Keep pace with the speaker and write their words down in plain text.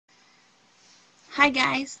Hi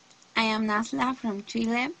guys, I am Nazla from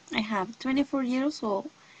Chile. I have 24 years old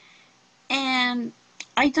and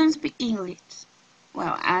I don't speak English.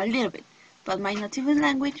 Well, a little bit, but my native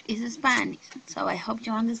language is Spanish, so I hope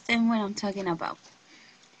you understand what I'm talking about.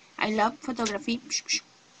 I love photography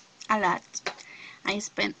a lot. I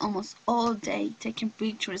spend almost all day taking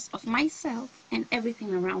pictures of myself and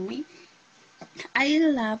everything around me. I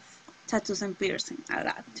love tattoos and piercing a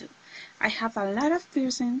lot too. I have a lot of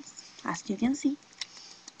piercings, as you can see,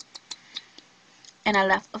 and a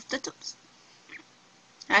lot of tattoos.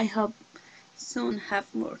 I hope soon have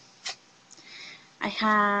more. I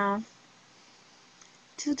have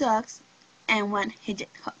 2 dogs and 1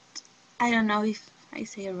 hedgehog. I don't know if I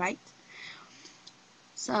say it right.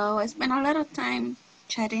 So I spend a lot of time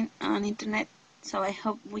chatting on internet. So I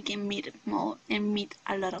hope we can meet more and meet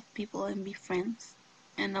a lot of people and be friends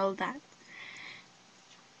and all that.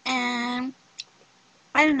 And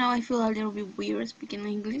I don't know, I feel a little bit weird speaking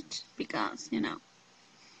English because,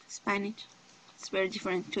 Spanish is very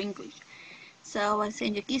different to English. So I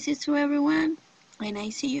send you kisses to everyone and I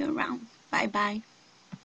see you around. Bye bye.